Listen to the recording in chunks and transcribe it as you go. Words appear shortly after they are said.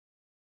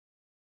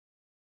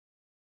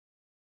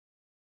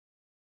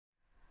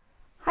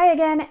Hi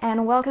again,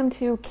 and welcome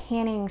to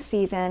canning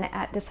season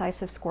at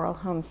Decisive Squirrel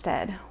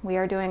Homestead. We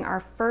are doing our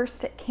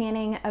first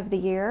canning of the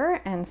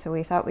year, and so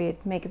we thought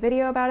we'd make a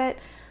video about it.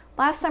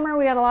 Last summer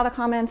we got a lot of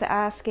comments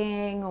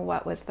asking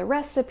what was the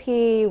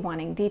recipe,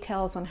 wanting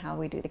details on how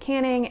we do the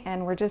canning,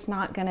 and we're just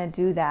not gonna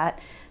do that.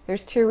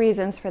 There's two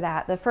reasons for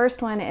that. The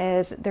first one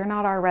is they're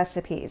not our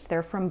recipes.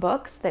 They're from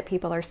books that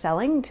people are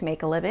selling to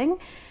make a living.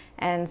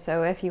 And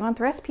so if you want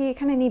the recipe, you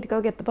kind of need to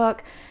go get the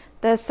book.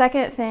 The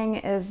second thing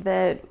is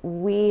that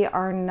we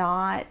are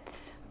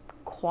not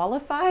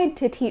qualified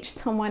to teach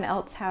someone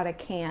else how to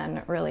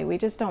can, really. We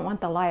just don't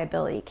want the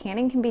liability.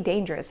 Canning can be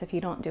dangerous if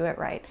you don't do it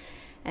right.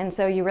 And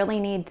so you really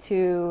need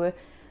to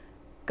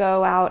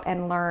go out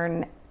and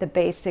learn the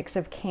basics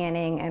of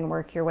canning and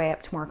work your way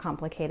up to more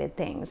complicated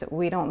things.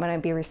 We don't want to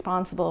be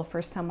responsible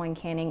for someone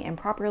canning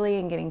improperly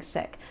and getting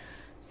sick.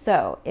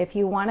 So if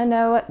you want to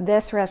know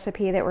this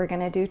recipe that we're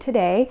going to do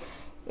today,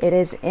 it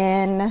is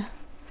in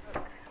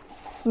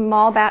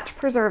small batch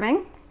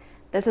preserving.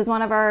 This is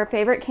one of our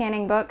favorite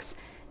canning books.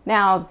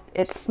 Now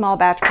it's small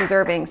batch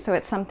preserving, so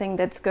it's something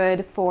that's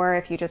good for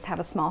if you just have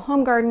a small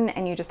home garden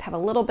and you just have a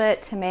little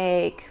bit to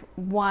make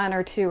 1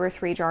 or 2 or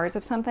 3 jars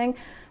of something.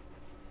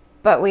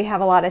 But we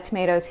have a lot of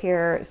tomatoes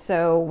here,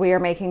 so we are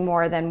making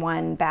more than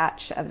 1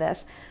 batch of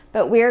this.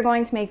 But we are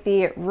going to make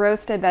the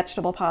roasted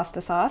vegetable pasta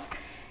sauce.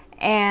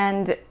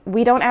 And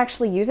we don't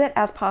actually use it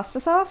as pasta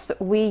sauce.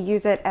 We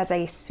use it as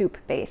a soup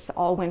base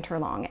all winter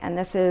long. And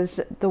this is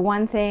the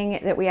one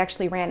thing that we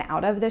actually ran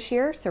out of this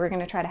year. So we're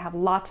gonna try to have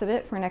lots of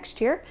it for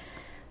next year.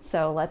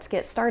 So let's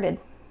get started.